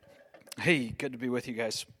Hey, good to be with you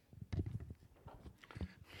guys.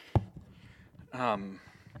 Um,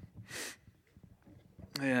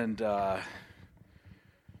 and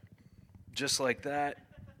just like that,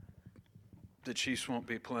 the Chiefs won't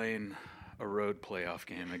be playing a road playoff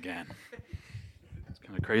game again. It's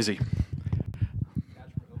kind of crazy.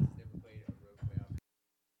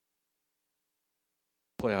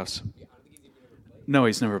 Playoffs. No,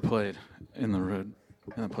 he's never played in the road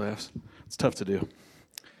in the playoffs. It's tough to do.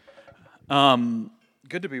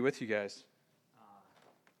 Good to be with you guys.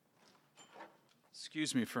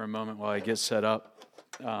 Excuse me for a moment while I get set up.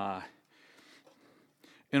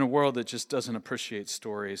 In a world that just doesn't appreciate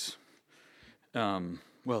stories,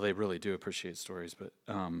 well, they really do appreciate stories, but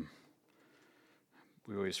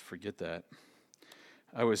we always forget that.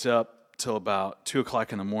 I was up till about 2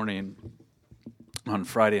 o'clock in the morning on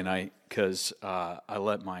Friday night because I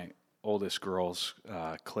let my oldest girls,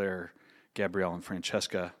 Claire, Gabrielle, and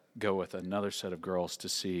Francesca, go with another set of girls to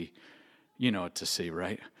see,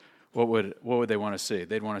 right? What would they want to see?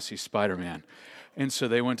 They'd want to see Spider-Man. And so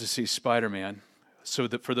they went to see Spider-Man. So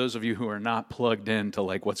that for those of you who are not plugged into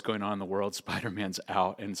like what's going on in the world, Spider-Man's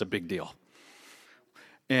out, and it's a big deal.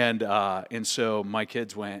 And so my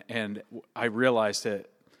kids went, and I realized that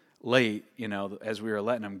late, as we were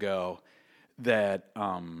letting them go, that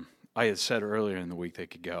I had said earlier in the week they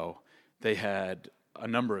could go. They had a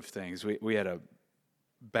number of things. We had a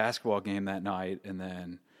basketball game that night, and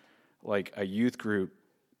then like a youth group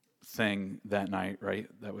thing that night, right?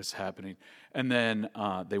 That was happening. And then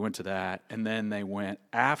they went to that, and then they went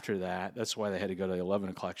after that. That's why they had to go to the 11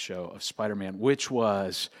 o'clock show of Spider-Man, which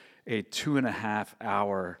was a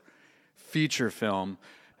 2.5-hour feature film.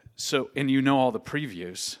 So, and all the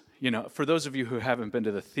previews. For those of you who haven't been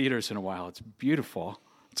to the theaters in a while, it's beautiful.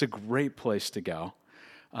 It's a great place to go.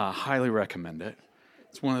 Highly recommend it.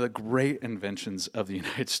 It's one of the great inventions of the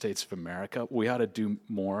United States of America. We ought to do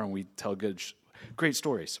more, and we tell great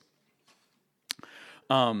stories.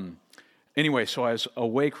 Anyway, so I was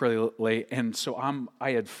awake really late, and so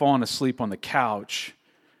I had fallen asleep on the couch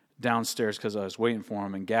downstairs because I was waiting for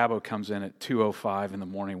him, and Gabo comes in at 2:05 in the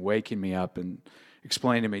morning, waking me up and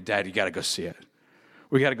explaining to me, "Dad, you got to go see it.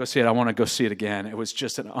 We got to go see it. I want to go see it again." It was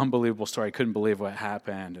just an unbelievable story. I couldn't believe what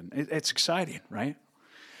happened, and it's exciting, right?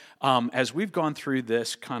 As we've gone through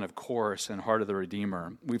this kind of course in Heart of the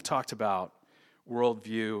Redeemer, we've talked about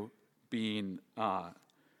worldview being, the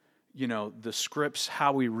scripts,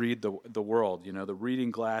 how we read the world, the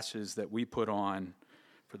reading glasses that we put on.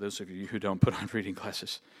 For those of you who don't put on reading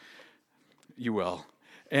glasses, you will.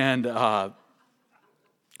 And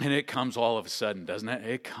it comes all of a sudden, doesn't it?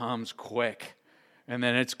 It comes quick, and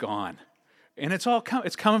then it's gone. And it's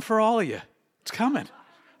coming for all of you. It's coming.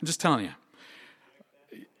 I'm just telling you.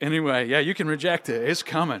 Anyway, yeah, you can reject it. It's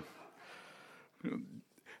coming.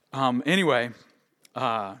 The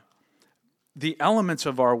elements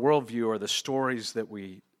of our worldview are the stories that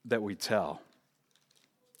we tell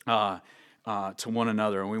to one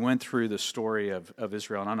another. And we went through the story of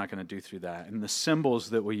Israel, and I'm not going to do through that. And the symbols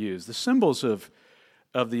that we use. The symbols of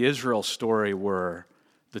the Israel story were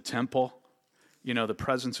the temple, the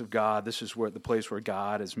presence of God. This is the place where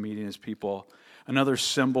God is meeting his people. Another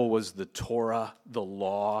symbol was the Torah, the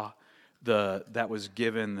law, that was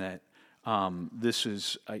given that this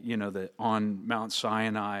is, that on Mount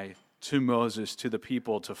Sinai to Moses, to the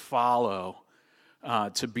people to follow,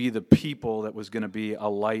 to be the people that was going to be a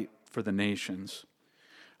light for the nations,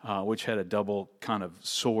 which had a double kind of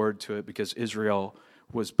sword to it because Israel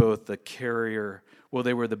was both the carrier,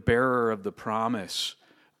 they were the bearer of the promise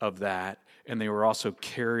of that, and they were also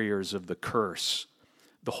carriers of the curse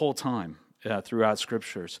the whole time. Throughout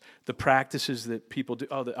scriptures, the practices that people do.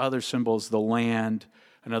 The other symbols, the land.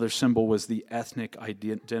 Another symbol was the ethnic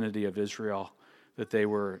identity of Israel, that they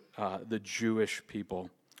were the Jewish people.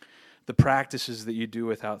 The practices that you do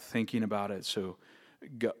without thinking about it. So,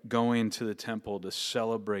 going to the temple to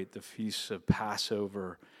celebrate the feasts of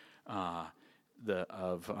Passover. I'm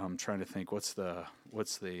trying to think. What's the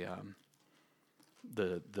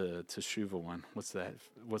Teshuvah one? What's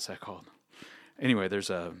that called? Anyway, there's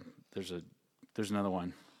another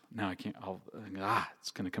one. Now I can't,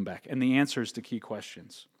 it's going to come back. And the answers to key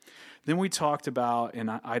questions. Then we talked about, and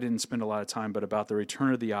I didn't spend a lot of time, but about the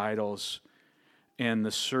return of the idols and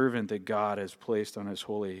the servant that God has placed on his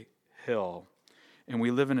holy hill. And we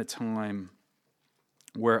live in a time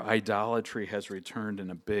where idolatry has returned in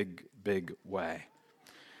a big, big way.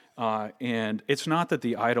 And it's not that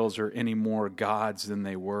the idols are any more gods than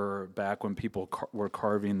they were back when people were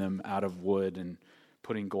carving them out of wood and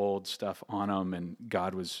putting gold stuff on them, and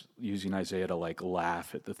God was using Isaiah to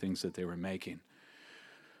laugh at the things that they were making.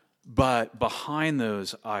 But behind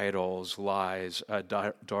those idols lies a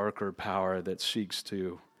darker power that seeks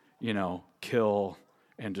to, kill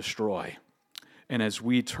and destroy. And as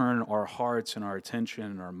we turn our hearts and our attention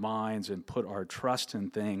and our minds and put our trust in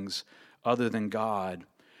things other than God,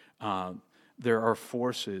 there are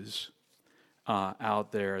forces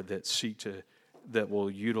out there that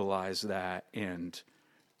will utilize that and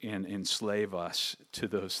enslave us to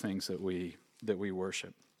those things that we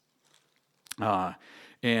worship.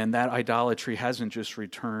 And that idolatry hasn't just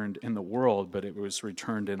returned in the world, but it was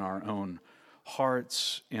returned in our own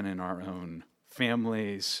hearts and in our own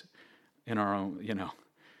families, in our own,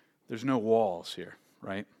 there's no walls here,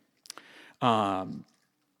 right? And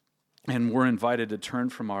we're invited to turn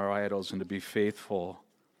from our idols and to be faithful,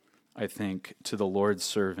 I think, to the Lord's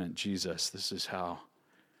servant, Jesus. This is how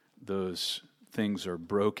those things are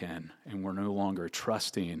broken, and we're no longer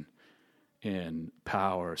trusting in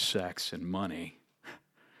power, sex, and money.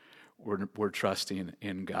 We're trusting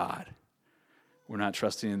in God. We're not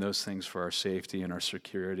trusting in those things for our safety and our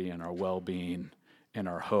security and our well-being and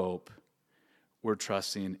our hope. We're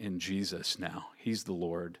trusting in Jesus now. He's the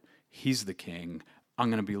Lord. He's the King. I'm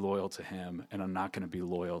going to be loyal to him, and I'm not going to be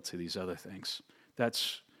loyal to these other things.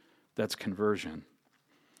 That's conversion.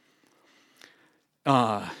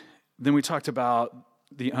 Then we talked about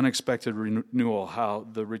the unexpected renewal, how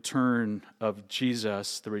the return of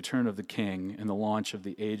Jesus, the return of the King, and the launch of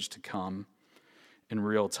the age to come in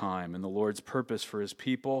real time, and the Lord's purpose for his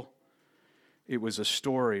people. It was a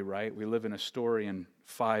story, right? We live in a story in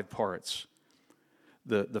 5 parts.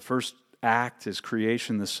 The first act is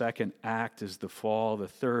creation. The second act is the fall. The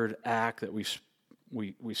third act that we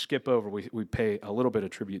skip over, we pay a little bit of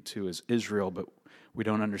tribute to, is Israel, but we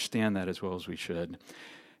don't understand that as well as we should.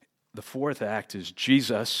 The fourth act is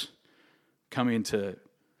Jesus coming to,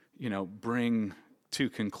 bring to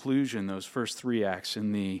conclusion those first 3 acts.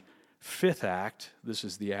 In the fifth act, this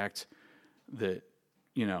is the act that,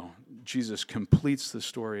 Jesus completes the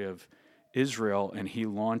story of Israel, and he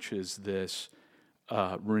launches this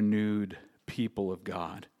renewed people of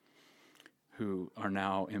God who are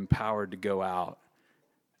now empowered to go out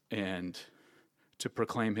and to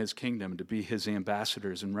proclaim his kingdom, to be his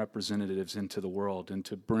ambassadors and representatives into the world, and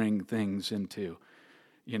to bring things into,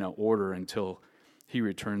 order until he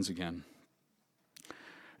returns again.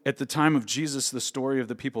 At the time of Jesus, the story of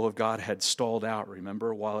the people of God had stalled out,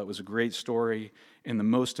 remember? While it was a great story, in the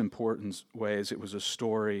most important ways, it was a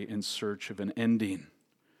story in search of an ending.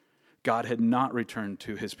 God had not returned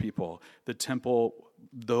to his people. The temple,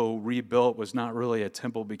 though rebuilt, was not really a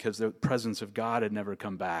temple because the presence of God had never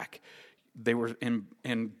come back. They were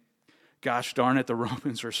and gosh darn it, the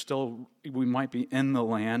Romans are still, we might be in the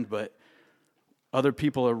land, but other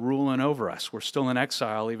people are ruling over us. We're still in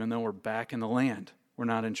exile, even though we're back in the land. We're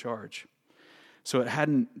not in charge. So it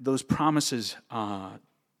hadn't, those promises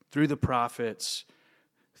through the prophets,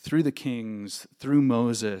 through the kings, through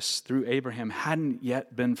Moses, through Abraham, hadn't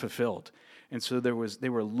yet been fulfilled. And so they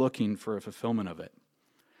were looking for a fulfillment of it.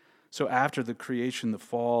 So after the creation, the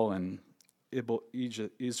fall, and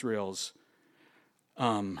Israel's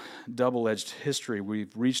double-edged history,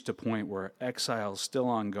 we've reached a point where exile is still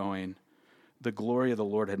ongoing. The glory of the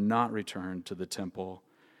Lord had not returned to the temple.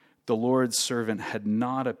 The Lord's servant had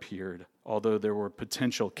not appeared, although there were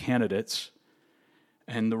potential candidates,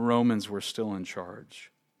 and the Romans were still in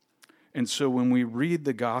charge. And so when we read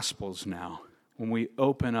the Gospels now, when we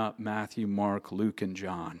open up Matthew, Mark, Luke, and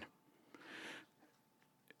John,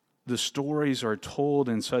 the stories are told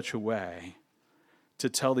in such a way to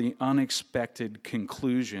tell the unexpected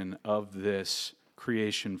conclusion of this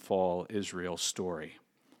creation fall Israel story.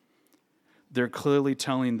 They're clearly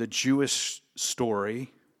telling the Jewish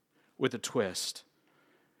story with a twist.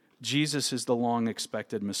 Jesus is the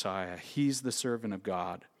long-expected Messiah. He's the servant of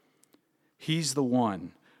God. He's the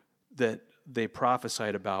one that they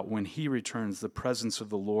prophesied about. When he returns, the presence of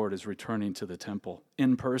the Lord is returning to the temple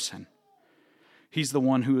in person. He's the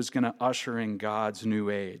one who is going to usher in God's new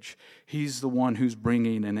age. He's the one who's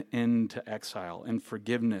bringing an end to exile and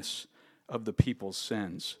forgiveness of the people's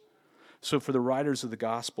sins. So for the writers of the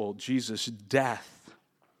gospel, Jesus' death,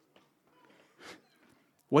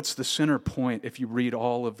 what's the center point if you read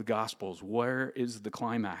all of the gospels? Where is the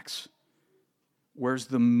climax? Where's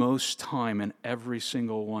the most time in every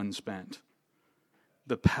single one spent?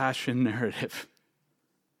 The passion narrative.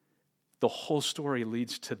 The whole story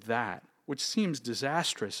leads to that, which seems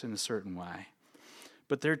disastrous in a certain way.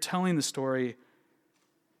 But they're telling the story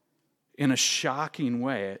in a shocking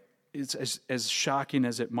way. It's as shocking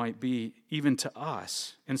as it might be even to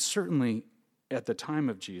us, and certainly at the time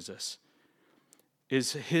of Jesus.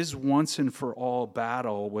 is his once and for all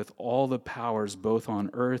battle with all the powers both on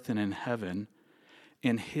earth and in heaven,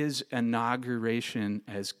 and his inauguration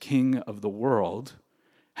as king of the world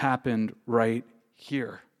happened right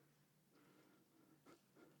here.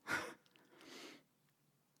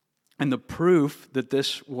 And the proof that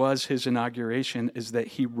this was his inauguration is that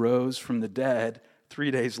he rose from the dead 3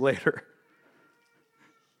 days later.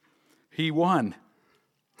 He won.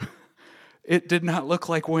 It did not look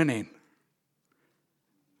like winning,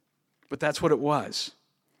 but that's what it was.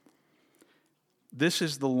 This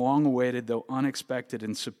is the long-awaited, though unexpected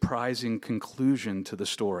and surprising conclusion to the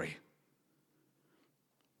story.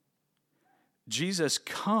 Jesus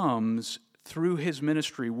comes through his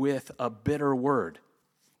ministry with a bitter word,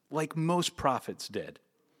 like most prophets did.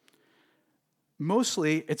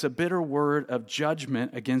 Mostly, it's a bitter word of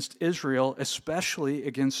judgment against Israel, especially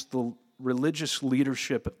against the religious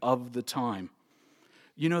leadership of the time.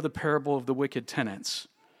 You know the parable of the wicked tenants,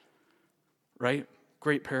 right?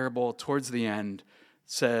 Great parable. Towards the end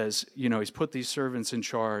says, he's put these servants in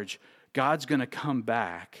charge. God's going to come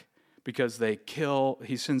back because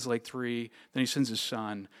he sends like 3, then he sends his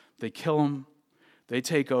son. They kill him. They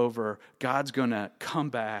take over. God's going to come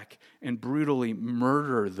back and brutally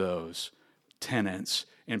murder those tenants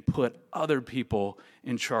and put other people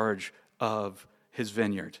in charge of his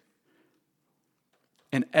vineyard.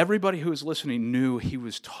 And everybody who was listening knew he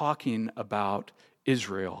was talking about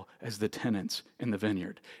Israel as the tenants in the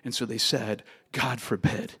vineyard. And so they said, God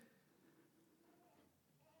forbid.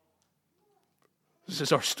 This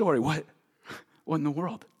is our story. What in the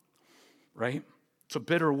world? Right? It's a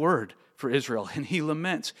bitter word for Israel. And he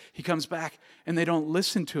laments. He comes back and they don't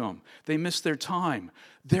listen to him. They miss their time.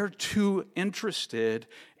 They're too interested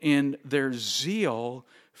in their zeal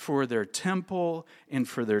for their temple and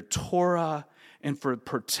for their Torah and for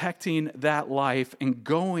protecting that life and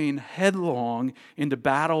going headlong into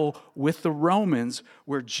battle with the Romans,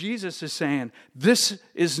 where Jesus is saying, this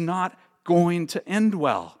is not going to end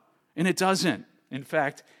well. And it doesn't. In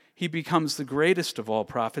fact, he becomes the greatest of all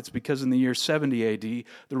prophets because in the year 70 AD,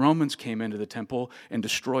 the Romans came into the temple and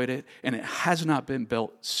destroyed it, and it has not been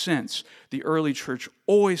built since. The early church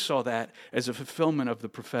always saw that as a fulfillment of the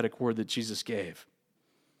prophetic word that Jesus gave.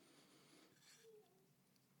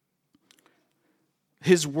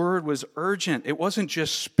 His word was urgent. It wasn't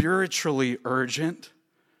just spiritually urgent.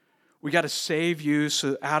 We got to save you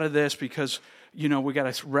out of this because, we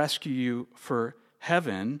got to rescue you for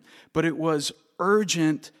heaven. But it was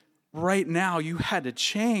urgent right now. You had to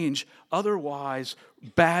change. Otherwise,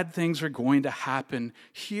 bad things are going to happen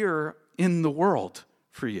here in the world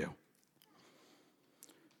for you.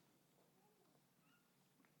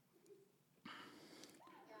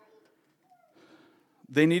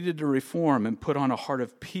 They needed to reform and put on a heart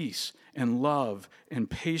of peace and love and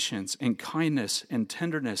patience and kindness and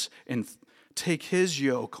tenderness and take his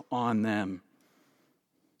yoke on them.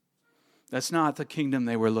 That's not the kingdom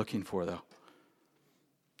they were looking for, though.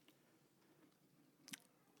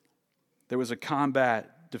 There was a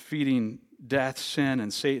combat defeating death, sin,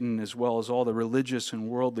 and Satan, as well as all the religious and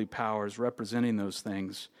worldly powers representing those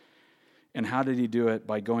things. And how did he do it?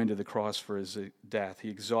 By going to the cross for his death. He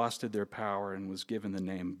exhausted their power and was given the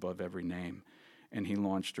name above every name. And he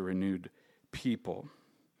launched a renewed people.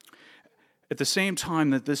 At the same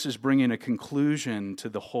time that this is bringing a conclusion to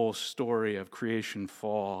the whole story of creation,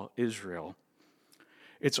 fall, Israel,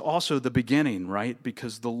 it's also the beginning, right?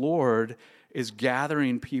 Because the Lord is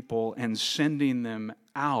gathering people and sending them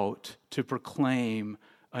out to proclaim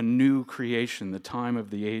a new creation, the time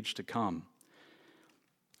of the age to come.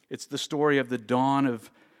 It's the story of the dawn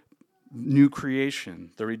of new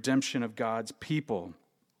creation, the redemption of God's people,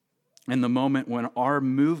 and the moment when our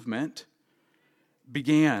movement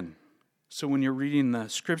began. So when you're reading the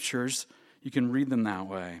scriptures, you can read them that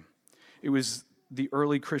way. It was the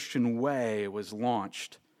early Christian way was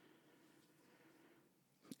launched.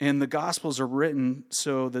 And the Gospels are written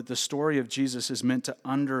so that the story of Jesus is meant to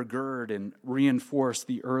undergird and reinforce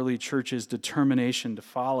the early church's determination to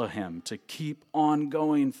follow him, to keep on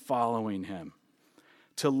going following him,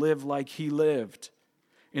 to live like he lived,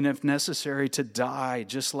 and if necessary, to die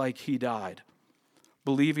just like he died,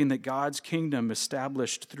 believing that God's kingdom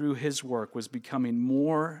established through his work was becoming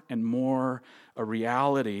more and more a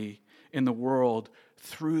reality in the world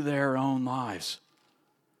through their own lives.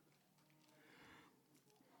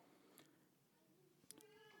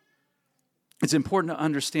 It's important to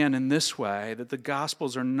understand in this way that the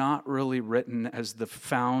Gospels are not really written as the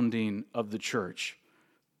founding of the church,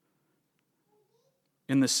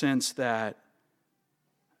 in the sense that,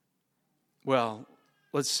 well,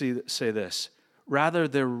 let's say this. Rather,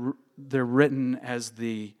 they're written as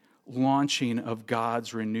the launching of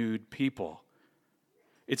God's renewed people.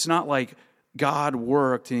 It's not like God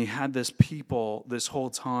worked and he had this people this whole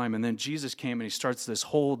time, and then Jesus came and he starts this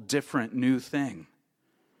whole different new thing.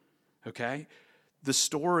 Okay? The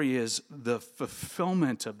story is the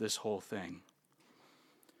fulfillment of this whole thing.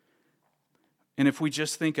 And if we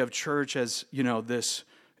just think of church as, this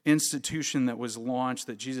institution that was launched,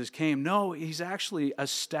 that Jesus came, no, he's actually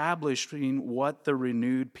establishing what the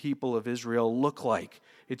renewed people of Israel look like.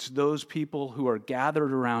 It's those people who are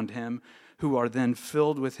gathered around him, who are then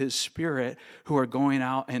filled with his Spirit, who are going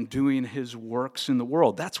out and doing his works in the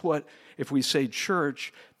world. That's what, if we say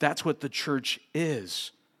church, that's what the church is.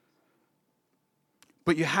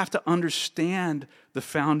 But you have to understand the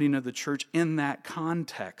founding of the church in that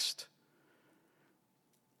context,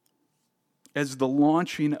 as the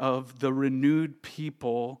launching of the renewed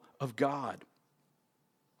people of God.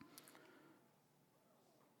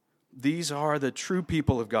 These are the true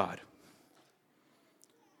people of God.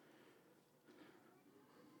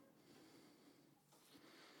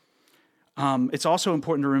 It's also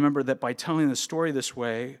important to remember that by telling the story this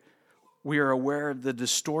way, we are aware of the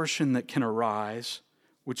distortion that can arise,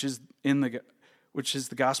 which is the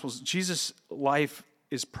Gospels. Jesus' life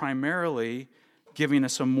is primarily giving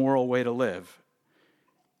us a moral way to live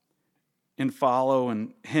and follow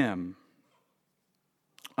in him.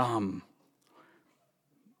 I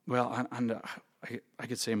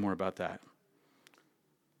could say more about that.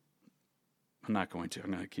 I'm not going to.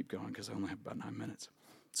 I'm going to keep going because I only have about 9 minutes.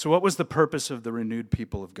 So what was the purpose of the renewed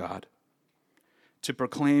people of God? To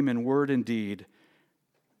proclaim in word and deed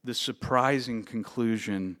the surprising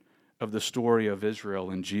conclusion of the story of Israel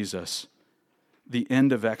in Jesus, the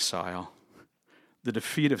end of exile, the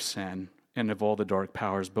defeat of sin, and of all the dark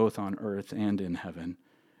powers, both on earth and in heaven,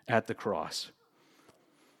 at the cross.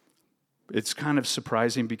 It's kind of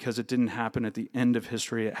surprising because it didn't happen at the end of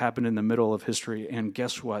history. It happened in the middle of history. And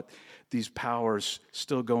guess what? These powers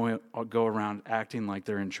still go around acting like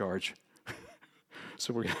they're in charge.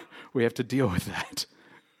 So we have to deal with that.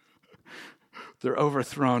 They're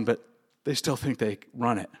overthrown, but they still think they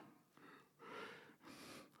run it.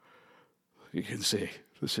 You can see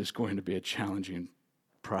this is going to be a challenging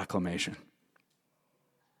proclamation.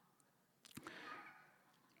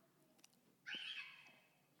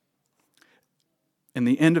 And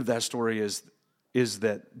the end of that story is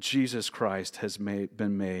that Jesus Christ has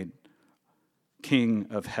been made King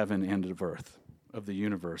of heaven and of earth, of the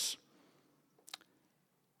universe.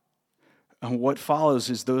 And what follows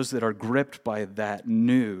is those that are gripped by that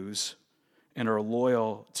news and are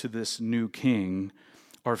loyal to this new king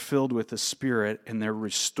are filled with the Spirit, and they're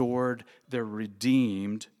restored, they're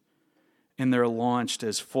redeemed, and they're launched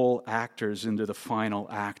as full actors into the final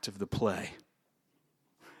act of the play.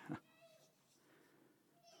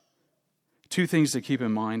 Two things to keep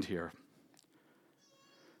in mind here.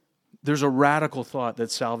 There's a radical thought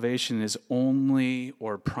that salvation is only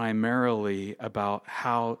or primarily about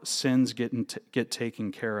how sins get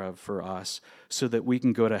taken care of for us so that we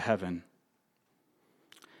can go to heaven.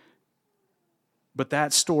 But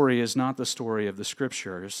that story is not the story of the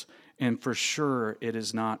Scriptures, and for sure it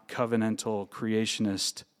is not covenantal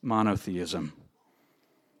creationist monotheism.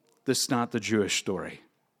 This is not the Jewish story.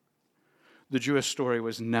 The Jewish story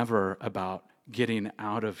was never about getting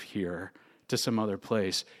out of here to some other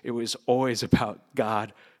place. It was always about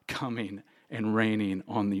God coming and reigning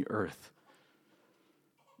on the earth.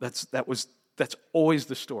 That's always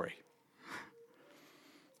the story.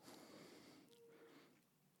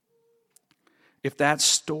 If that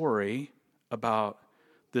story about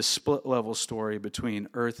this split level story between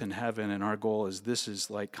earth and heaven, and our goal is this is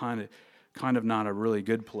like kind of not a really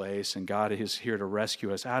good place, and God is here to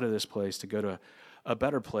rescue us out of this place to go to a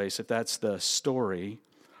better place, if that's the story,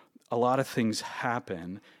 a lot of things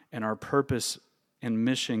happen, and our purpose and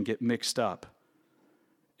mission get mixed up.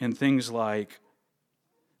 And things like,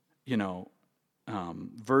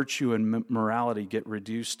 virtue and morality get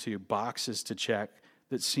reduced to boxes to check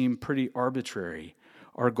that seem pretty arbitrary.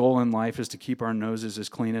 Our goal in life is to keep our noses as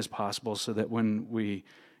clean as possible so that when we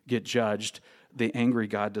get judged, the angry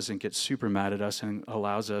God doesn't get super mad at us and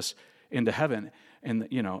allows us into heaven.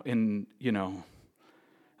 And,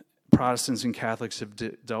 Protestants and Catholics have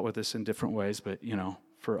dealt with this in different ways, but,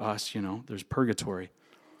 for us, there's purgatory,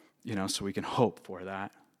 so we can hope for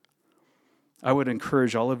that. I would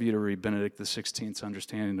encourage all of you to read Benedict XVI's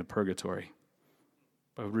understanding of purgatory.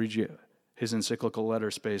 I would read you his encyclical letter,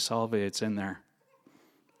 Spe Salve. It's in there.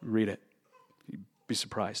 Read it. You'd be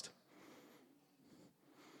surprised.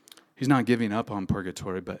 He's not giving up on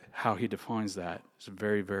purgatory, but how he defines that is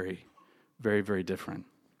very, very, very, very different.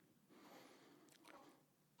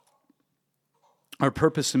 Our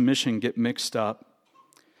purpose and mission get mixed up.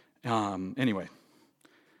 Anyway,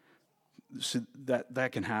 so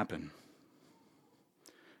that can happen.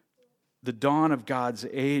 The dawn of God's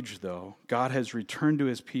age, though, God has returned to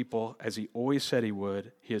his people as he always said he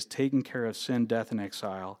would. He has taken care of sin, death, and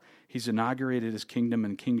exile. He's inaugurated his kingdom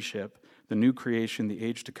and kingship, the new creation, the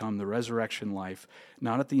age to come, the resurrection life,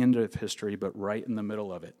 not at the end of history, but right in the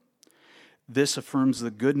middle of it. This affirms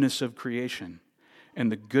the goodness of creation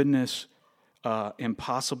and the goodness,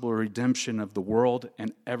 impossible redemption of the world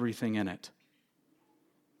and everything in it.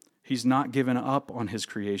 He's not given up on his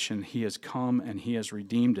creation. He has come and he has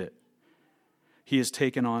redeemed it. He has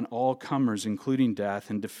taken on all comers, including death,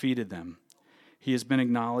 and defeated them. He has been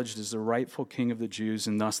acknowledged as the rightful king of the Jews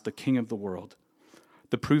and thus the king of the world.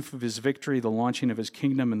 The proof of his victory, the launching of his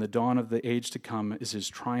kingdom, and the dawn of the age to come is his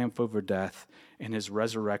triumph over death and his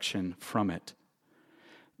resurrection from it.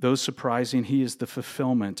 Though surprising, he is the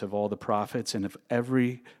fulfillment of all the prophets and of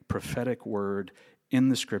every prophetic word in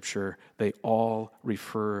the Scripture. They all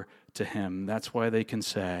refer to him. That's why they can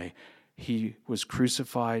say, he was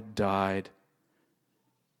crucified, died,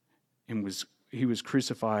 and he was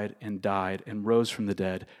crucified and died and rose from the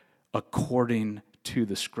dead according to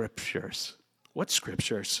the Scriptures. What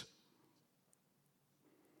Scriptures?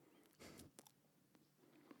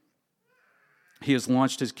 He has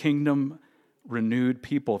launched his kingdom, renewed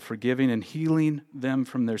people, forgiving and healing them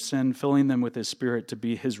from their sin, filling them with his Spirit to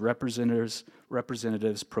be his representatives,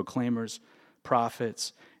 proclaimers,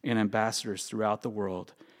 prophets, and ambassadors throughout the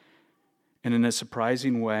world. And in a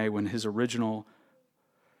surprising way, when his original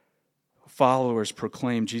followers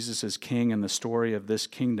proclaim Jesus as king and the story of this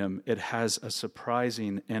kingdom, it has a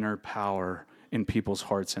surprising inner power in people's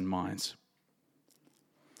hearts and minds.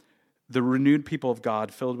 The renewed people of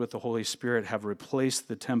God, filled with the Holy Spirit, have replaced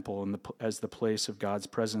the temple as the place of God's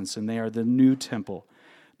presence, and they are the new temple.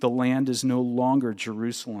 The land is no longer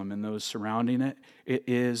Jerusalem and those surrounding it. It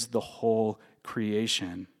is the whole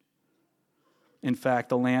creation. In fact,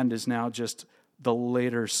 the land is now just the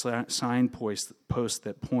later signpost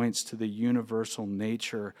that points to the universal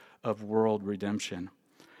nature of world redemption.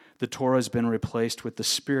 The Torah has been replaced with the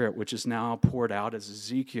Spirit, which is now poured out, as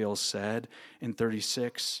Ezekiel said in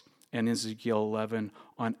 36 and Ezekiel 11,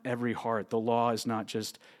 on every heart. The law is not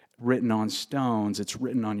just written on stones, it's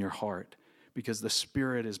written on your heart, because the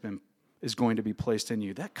Spirit is going to be placed in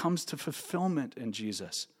you. That comes to fulfillment in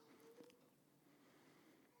Jesus.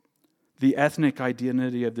 The ethnic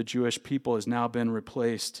identity of the Jewish people has now been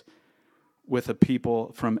replaced with a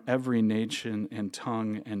people from every nation and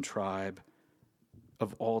tongue and tribe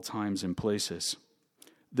of all times and places.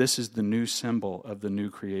 This is the new symbol of the new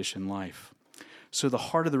creation life. So the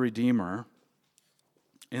heart of the Redeemer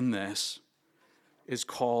in this is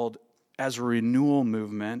called as a renewal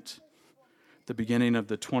movement, the beginning of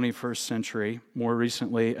the 21st century, more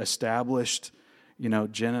recently established,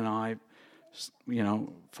 Jen and I,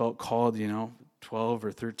 felt called, 12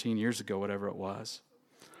 or 13 years ago, whatever it was.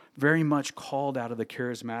 Very much called out of the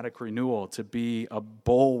charismatic renewal to be a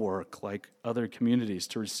bulwark like other communities,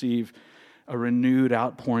 to receive a renewed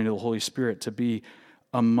outpouring of the Holy Spirit, to be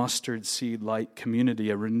a mustard seed-like community,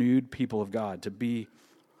 a renewed people of God, to be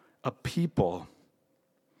a people.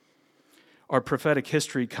 Our prophetic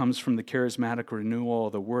history comes from the charismatic renewal,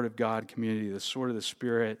 the Word of God community, the sword of the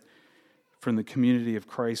Spirit, from the community of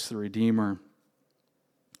Christ the Redeemer.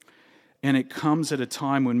 And it comes at a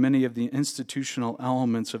time when many of the institutional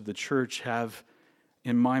elements of the church have,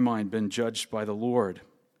 in my mind, been judged by the Lord.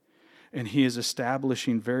 And he is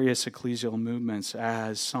establishing various ecclesial movements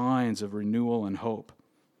as signs of renewal and hope.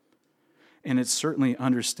 And it's certainly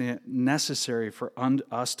necessary for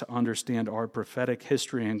us to understand our prophetic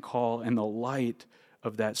history and call in the light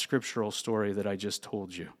of that scriptural story that I just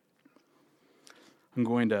told you. I'm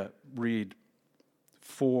going to read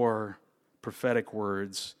 4 prophetic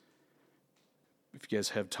words, if you guys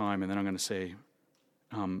have time, and then I'm going to say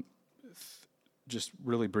just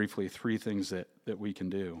really briefly 3 things that we can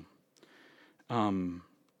do.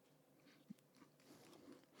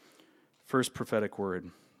 First prophetic word.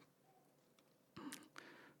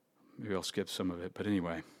 Maybe I'll skip some of it, but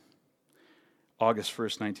anyway. August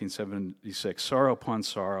 1st, 1976. Sorrow upon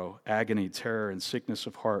sorrow, agony, terror, and sickness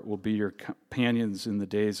of heart will be your companions in the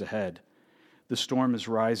days ahead. The storm is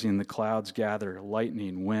rising, the clouds gather,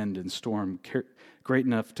 lightning, wind, and storm, great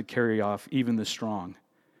enough to carry off even the strong,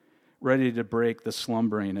 ready to break the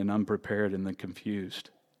slumbering and unprepared and the confused.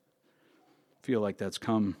 Feel like that's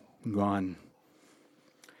come and gone.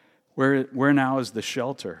 Where now is the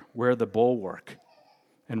shelter? Where the bulwark?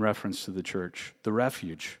 In reference to the church, the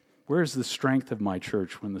refuge. Where is the strength of my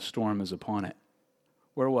church when the storm is upon it?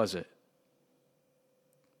 Where was it?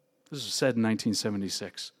 This was said in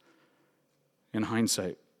 1976. In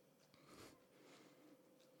hindsight.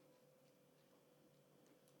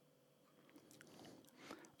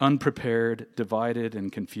 Unprepared, divided, and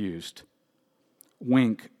confused.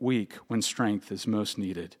 Weak when strength is most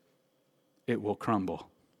needed. It will crumble.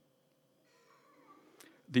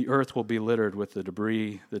 The earth will be littered with the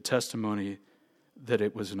debris, the testimony that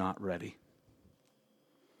it was not ready.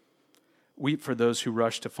 Weep for those who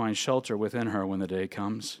rush to find shelter within her when the day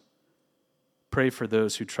comes. Pray for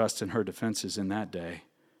those who trust in her defenses in that day,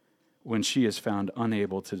 when she is found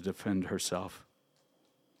unable to defend herself.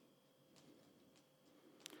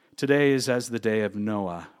 Today is as the day of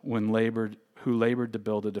Noah, who labored to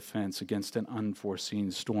build a defense against an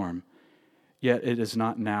unforeseen storm. Yet it is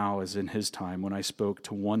not now as in his time when I spoke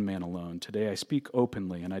to one man alone. Today I speak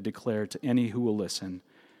openly, and I declare to any who will listen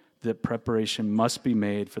that preparation must be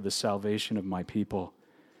made for the salvation of my people.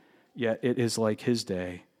 Yet it is like his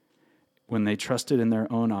day, when they trusted in their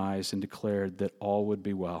own eyes and declared that all would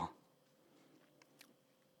be well.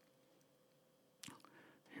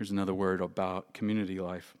 Here's another word about community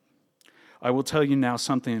life. I will tell you now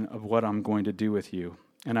something of what I'm going to do with you,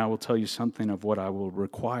 and I will tell you something of what I will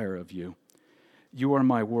require of you. You are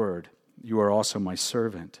my word. You are also my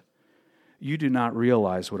servant. You do not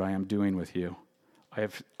realize what I am doing with you. I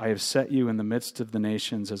have set you in the midst of the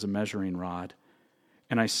nations as a measuring rod,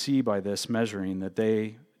 and I see by this measuring that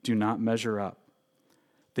they do not measure up.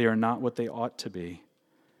 They are not what they ought to be.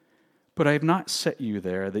 But I have not set you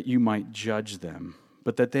there that you might judge them,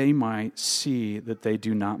 but that they might see that they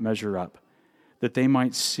do not measure up, that they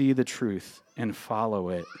might see the truth and follow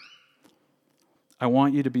it. I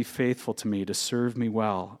want you to be faithful to me, to serve me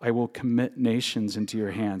well. I will commit nations into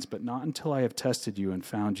your hands, but not until I have tested you and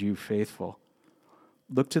found you faithful.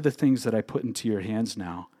 Look to the things that I put into your hands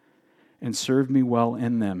now, and serve me well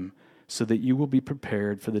in them, so that you will be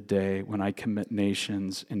prepared for the day when I commit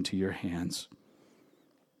nations into your hands.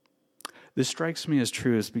 This strikes me as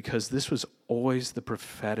true is because this was always the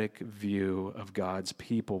prophetic view of God's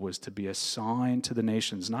people, was to be a sign to the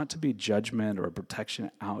nations, not to be judgment or a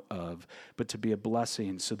protection out of, but to be a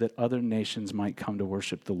blessing so that other nations might come to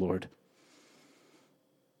worship the Lord.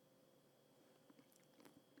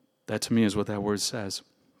 That to me is what that word says.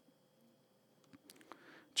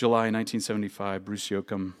 July 1975, Bruce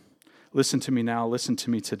Yoakum. Listen to me now, listen to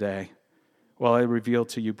me today, while I reveal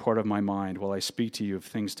to you part of my mind, while I speak to you of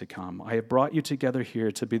things to come. I have brought you together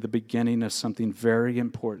here to be the beginning of something very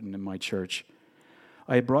important in my church.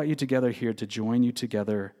 I have brought you together here to join you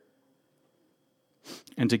together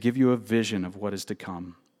and to give you a vision of what is to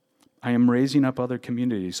come. I am raising up other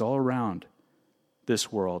communities all around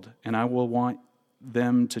this world, and I will want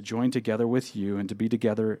them to join together with you and to be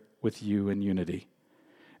together with you in unity.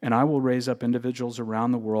 And I will raise up individuals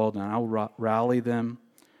around the world, and I will rally them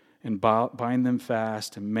and bind them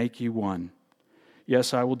fast and make you one.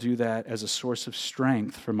 Yes, I will do that as a source of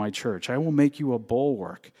strength for my church. I will make you a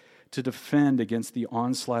bulwark to defend against the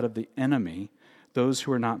onslaught of the enemy, those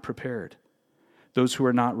who are not prepared, those who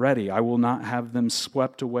are not ready. I will not have them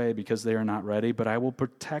swept away because they are not ready, but I will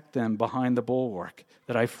protect them behind the bulwark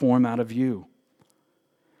that I form out of you.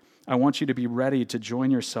 I want you to be ready to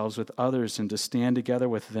join yourselves with others and to stand together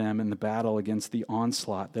with them in the battle against the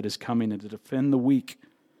onslaught that is coming, and to defend the weak,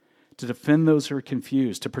 to defend those who are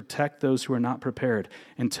confused, to protect those who are not prepared,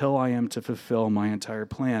 until I am to fulfill my entire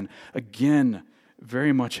plan. Again,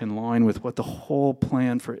 very much in line with what the whole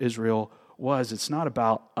plan for Israel was. It's not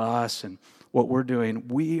about us and what we're doing.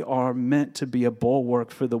 We are meant to be a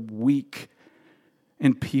bulwark for the weak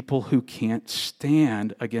and people who can't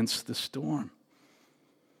stand against the storm.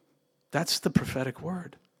 That's the prophetic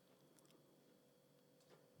word.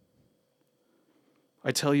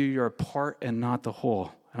 I tell you, you're a part and not the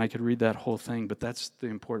whole. And I could read that whole thing, but that's the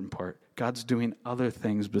important part. God's doing other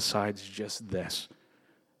things besides just this.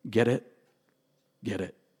 Get it? Get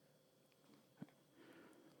it.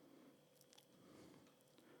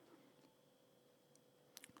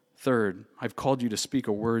 Third, I've called you to speak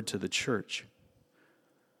a word to the church.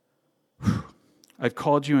 I've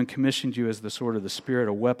called you and commissioned you as the sword of the Spirit,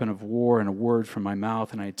 a weapon of war and a word from my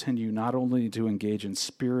mouth, and I intend you not only to engage in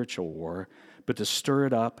spiritual war, but to stir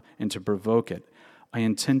it up and to provoke it. I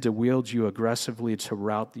intend to wield you aggressively to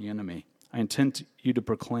rout the enemy. I intend you to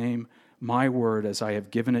proclaim my word as I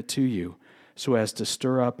have given it to you, so as to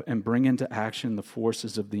stir up and bring into action the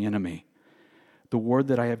forces of the enemy. The word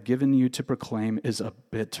that I have given you to proclaim is a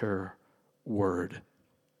bitter word.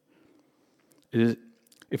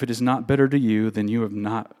 If it is not bitter to you, then you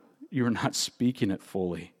are not speaking it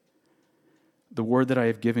fully. The word that I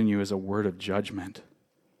have given you is a word of judgment.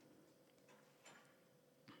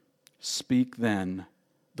 Speak then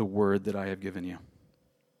the the word that I have given you.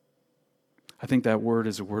 I think that word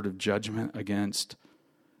is a word of judgment against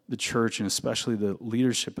the church, and especially the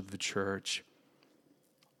leadership of the church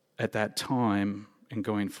at that time and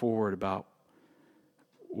going forward about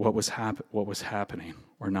what was happening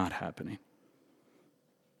or not happening.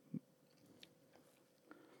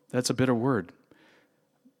 That's a bitter word.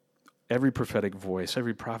 Every prophetic voice,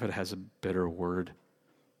 every prophet has a bitter word.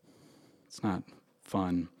 It's not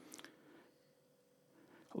fun.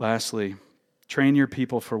 Lastly, train your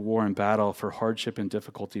people for war and battle, for hardship and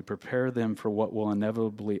difficulty. Prepare them for what will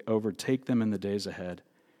inevitably overtake them in the days ahead.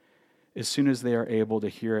 As soon as they are able to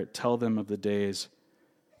hear it, tell them of the days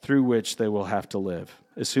through which they will have to live.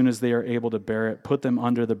 As soon as they are able to bear it, put them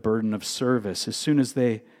under the burden of service. As soon as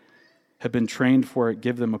they have been trained for it,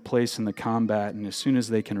 give them a place in the combat. And as soon as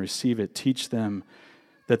they can receive it, teach them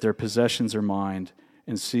that their possessions are mine,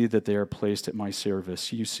 and see that they are placed at my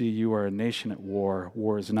service. You see, you are a nation at war.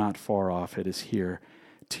 War is not far off. It is here.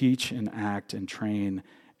 Teach and act and train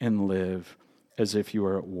and live as if you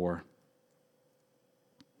are at war.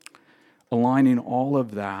 Aligning all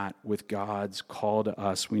of that with God's call to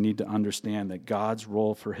us, we need to understand that God's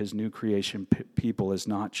role for his new creation people is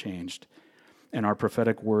not changed. And our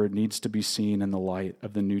prophetic word needs to be seen in the light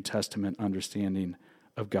of the New Testament understanding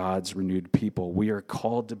of God's renewed people. We are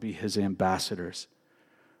called to be his ambassadors.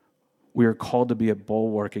 We are called to be a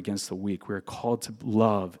bulwark against the weak. We are called to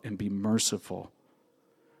love and be merciful.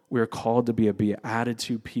 We are called to be a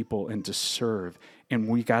beatitude people and to serve. And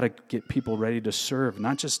we got to get people ready to serve,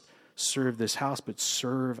 not just serve this house, but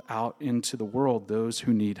serve out into the world those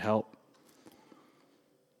who need help.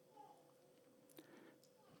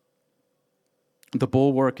 The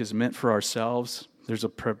bulwark is meant for ourselves. There's a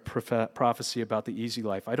prophecy about the easy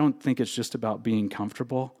life. I don't think it's just about being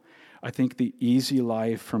comfortable. I think the easy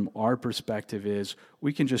life from our perspective is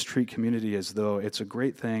we can just treat community as though it's a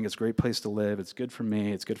great thing, it's a great place to live, it's good for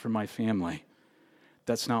me, it's good for my family.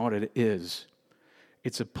 That's not what it is.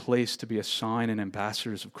 It's a place to be a sign and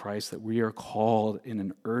ambassadors of Christ, that we are called in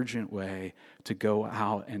an urgent way to go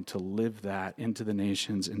out and to live that into the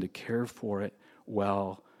nations and to care for it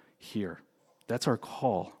well here. That's our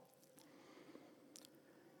call.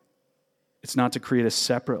 It's not to create a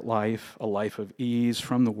separate life, a life of ease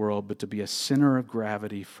from the world, but to be a center of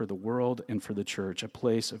gravity for the world and for the church, a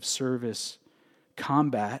place of service,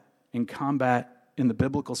 combat, and combat in the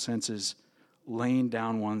biblical sense is laying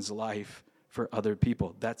down one's life for other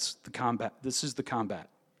people. That's the combat. This is the combat.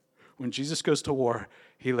 When Jesus goes to war,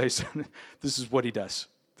 he lays down, this is what he does.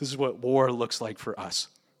 This is what war looks like for us.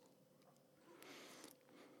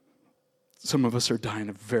 Some of us are dying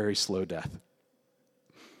a very slow death.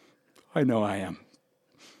 I know I am.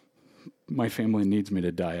 My family needs me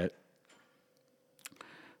to die it.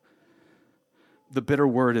 The bitter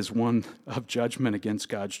word is one of judgment against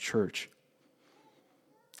God's church.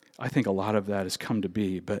 I think a lot of that has come to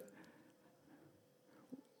be, but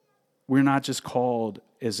we're not just called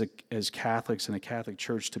as Catholics in a Catholic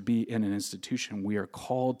church to be in an institution. We are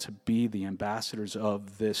called to be the ambassadors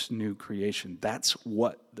of this new creation. That's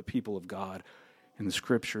what the people of God in the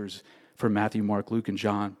scriptures from Matthew, Mark, Luke, and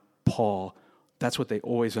John, Paul, that's what they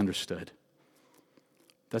always understood.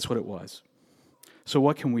 That's what it was. So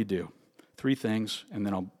what can we do? 3 things, and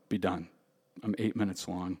then I'll be done. I'm 8 minutes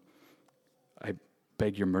long. I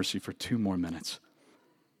beg your mercy for 2 more minutes.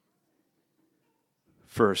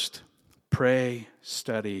 First, pray,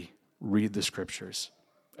 study, read the scriptures.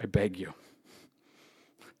 I beg you.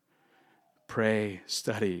 Pray,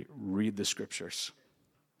 study, read the scriptures.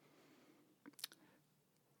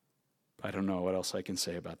 I don't know what else I can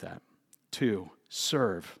say about that. 2,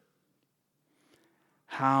 serve.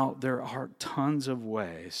 There are tons of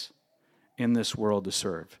ways in this world to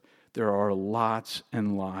serve. There are lots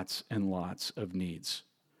and lots and lots of needs.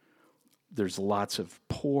 There's lots of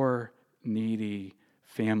poor, needy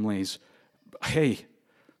families. Hey,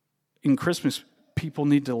 in Christmas, people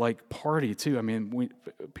need to party too. I mean,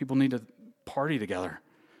 people need to party together.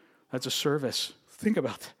 That's a service. Think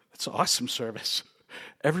about that. That's an awesome service.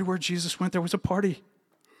 Everywhere Jesus went, there was a party.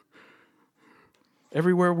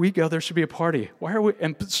 Everywhere we go, there should be a party.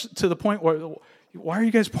 And to the point why are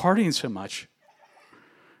you guys partying so much?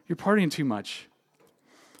 You're partying too much.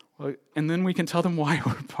 Well, and then we can tell them why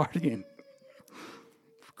we're partying.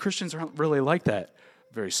 Christians aren't really like that.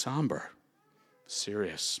 Very somber,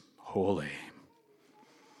 serious, holy.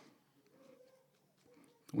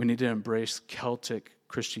 We need to embrace Celtic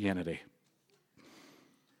Christianity.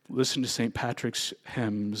 Listen to St. Patrick's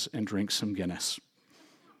hymns and drink some Guinness.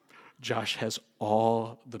 Josh has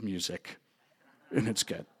all the music, and it's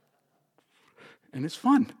good. And it's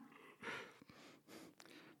fun.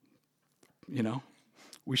 You know,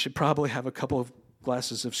 We should probably have a couple of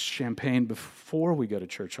glasses of champagne before we go to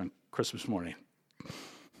church on Christmas morning.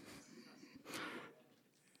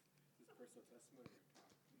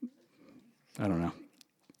 I don't know.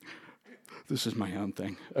 This is my own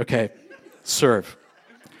thing. Okay, serve.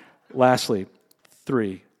 Lastly,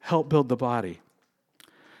 3, help build the body.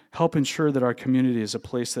 Help ensure that our community is a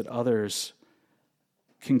place that others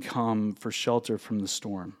can come for shelter from the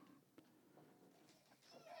storm.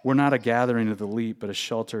 We're not a gathering of the elite, but a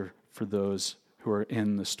shelter for those who are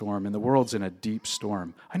in the storm. And the world's in a deep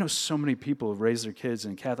storm. I know so many people who raise their kids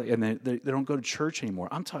in Catholic, and they don't go to church anymore.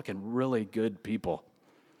 I'm talking really good people.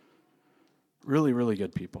 Really, really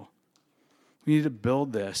good people. We need to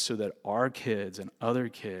build this so that our kids and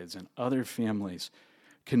other families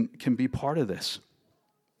can be part of this.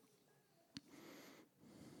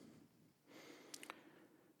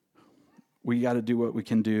 We got to do what we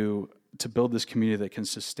can do to build this community that can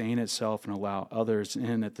sustain itself and allow others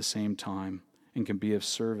in at the same time and can be of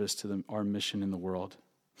service to our mission in the world.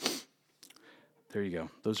 There you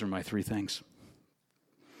go. Those are my 3 things.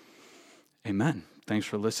 Amen. Thanks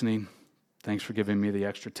for listening. Thanks for giving me the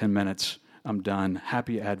extra 10 minutes. I'm done.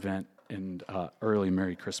 Happy Advent and early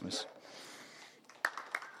Merry Christmas.